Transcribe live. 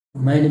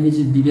My name is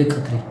Vivek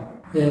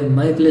Khatri.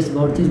 My place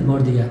birth is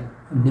Bordia,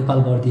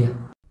 Nepal Bordia.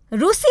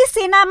 रुसी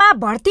सेनामा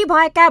भर्ती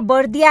भएका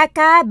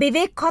बर्दियाका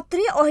विवेक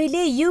खत्री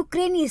अहिले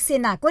युक्रेनी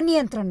सेनाको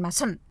नियन्त्रणमा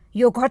छन्।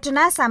 यो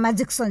घटना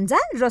सामाजिक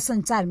सञ्जाल र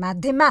सञ्चार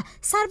माध्यममा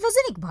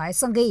सार्वजनिक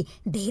भएसँगै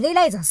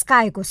धेरैलाई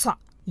झस्काएको छ।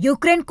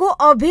 युक्रेनको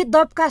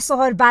अभिदबका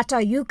सहरबाट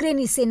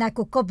युक्रेनी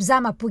सेनाको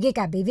कब्जामा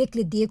पुगेका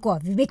विवेकले दिएको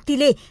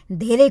अभिव्यक्तिले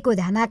धेरैको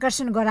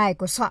ध्यानाकर्षण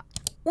गराएको छ।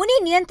 उनी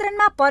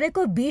नियन्त्रणमा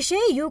परेको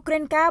विषय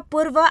युक्रेनका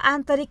पूर्व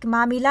आन्तरिक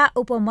मामिला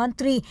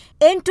उपमन्त्री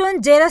एन्टोन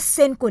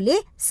जेरसेन्कोले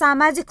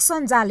सामाजिक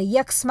सञ्जाल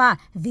एक्समा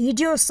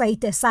भिडियो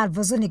सहित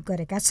सार्वजनिक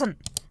गरेका छन्।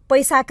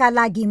 पैसाका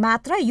लागि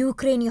मात्र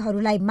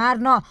युक्रेनीहरूलाई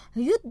मार्न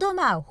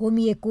युद्धमा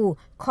होमिएको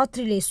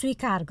खत्रीले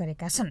स्वीकार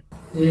गरेका छन्।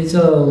 It's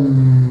a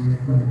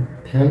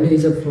family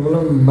is a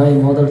problem. My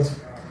mother's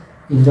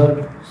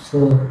injured,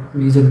 so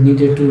we just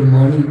needed to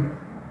money.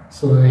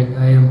 So and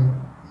I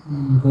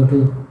am go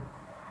to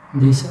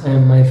this.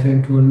 And my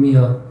friend told me,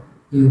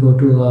 you go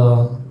to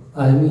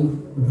army,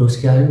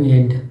 Russ-Ukrain army,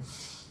 and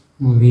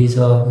with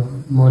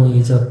money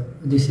is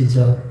this is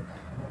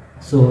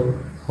so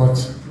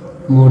much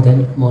more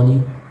than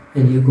money.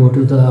 And you go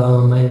to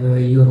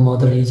the your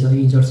mother is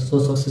injured, so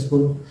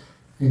successful.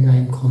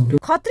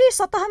 Khatri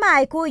सतहमा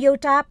आएको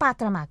एउटा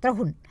पात्र मात्र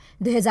हुन्।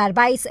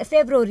 2022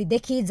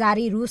 फेब्रुअरीदेखि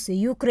जारी रुस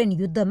Ukraine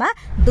युद्धमा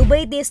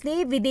दुवै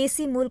देशले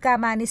विदेशी मूलका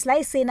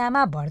मानिसलाई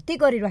सेनामा भर्ती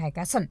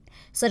गरिरहेका छन्।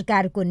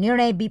 सरकारको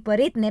निर्णय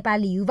विपरीत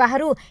नेपाली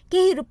युवाहरू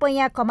केही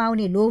रुपैयाँ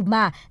कमाउने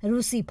लोभमा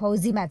रुसी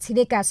फौजीमा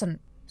छिरेका छन्।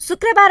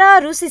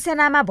 शुक्रबार रुसी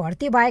सेनामा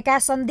भर्ती भएका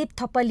सन्दीप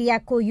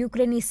थपलियाको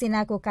युक्रेनी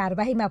सेनाको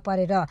कारबाहीमा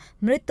परेर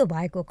मृत्यु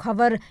भएको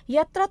खबर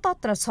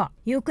यत्रतत्र छ।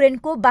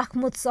 युक्रेनको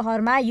बाख्मुत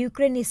सहरमा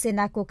युक्रेनी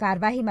सेनाको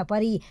कारबाहीमा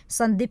परि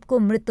सन्दीपको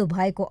मृत्यु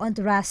भएको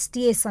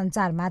अन्तर्राष्ट्रिय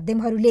सञ्चार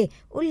माध्यमहरूले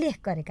उल्लेख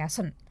गरेका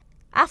छन्।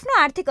 आफ्नो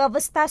आर्थिक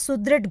अवस्था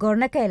सुदृढ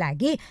गर्नकै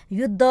लागि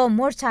युद्ध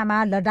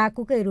मोर्चामा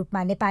लडाकुकै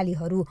रूपमा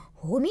नेपालीहरू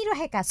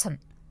होमिरहेका छन्।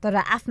 तर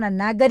आफ्ना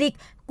नागरिक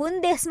कुन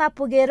देशमा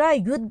पुगेर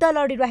युद्ध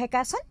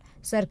लडिरहेका छन्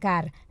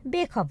सरकार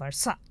बेखबर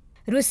छ।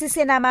 रुसी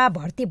सेनामा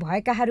भर्ती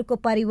भएकाहरूको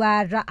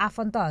परिवार र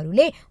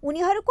आफन्तहरूले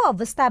उनीहरूको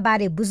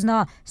अवस्थाबारे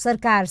बुझ्न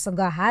सरकारसँग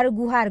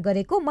हारगुहार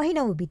गरेको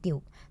महिनौ बित्यो।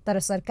 तर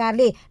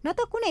सरकारले न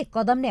त कुनै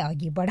कदम नै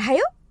अघि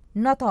बढायो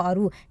न त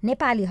अरू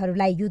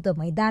नेपालीहरूलाई युद्ध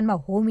मैदानमा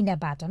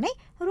होमिनबाट नै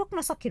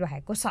रोक्न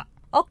सकिरहेको छ।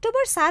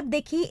 अक्टोबर 7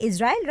 देखि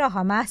इजरायल र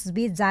हमास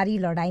बीच जारी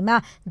लडाईँमा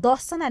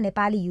 10 जना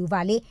नेपाली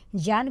युवाले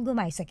ज्यान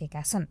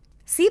गुमाइसकेका छन्।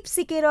 सिप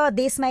सिकेर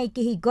देशमै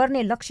केही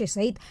गर्ने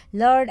लक्ष्यसहित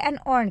लर्ड एन्ड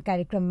अर्न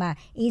कार्यक्रममा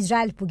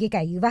इजरायल पुगेका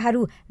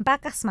युवाहरू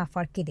बाकसमा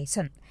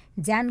फर्किँदैछन्।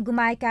 ज्यान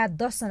गुमाएका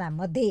 10 जना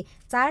मध्ये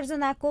 4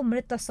 जनाको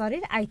मृत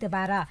शरीर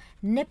आइतबार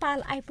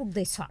नेपाल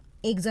आइपुग्दैछ।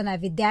 1 जना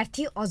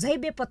विद्यार्थी अझै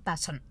बेपत्ता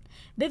छन्।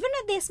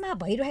 विभिन्न देशमा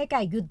भइरहेका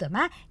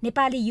युद्धमा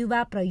नेपाली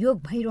युवा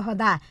प्रयोग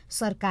भइरहँदा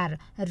सरकार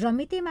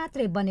रमिते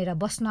मात्रै बनेर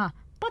बस्न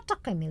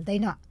पटक्कै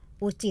मिल्दैन।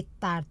 उचित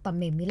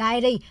तारतम्य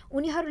मिलाएरै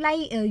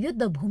उनीहरूलाई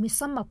युद्ध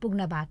भूमिसम्म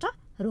पुग्नबाट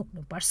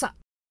रोक्नुपर्छ।